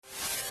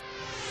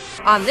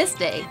On this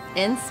day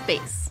in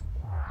space.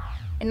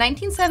 In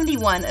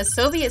 1971, a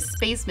Soviet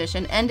space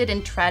mission ended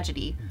in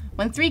tragedy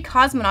when 3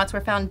 cosmonauts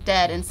were found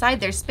dead inside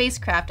their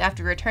spacecraft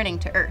after returning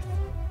to Earth.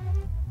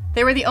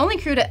 They were the only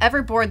crew to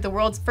ever board the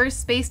world's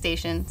first space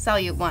station,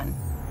 Salyut 1.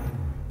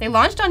 They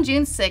launched on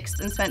June 6th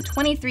and spent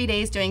 23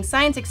 days doing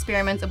science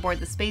experiments aboard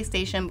the space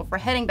station before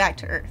heading back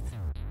to Earth.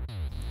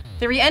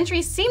 The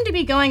re-entry seemed to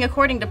be going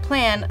according to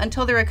plan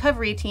until the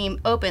recovery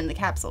team opened the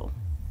capsule.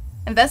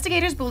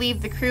 Investigators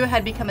believed the crew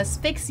had become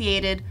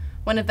asphyxiated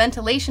when a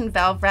ventilation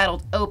valve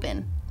rattled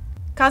open,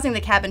 causing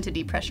the cabin to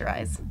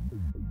depressurize.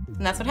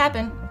 And that's what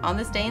happened on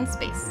this day in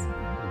space.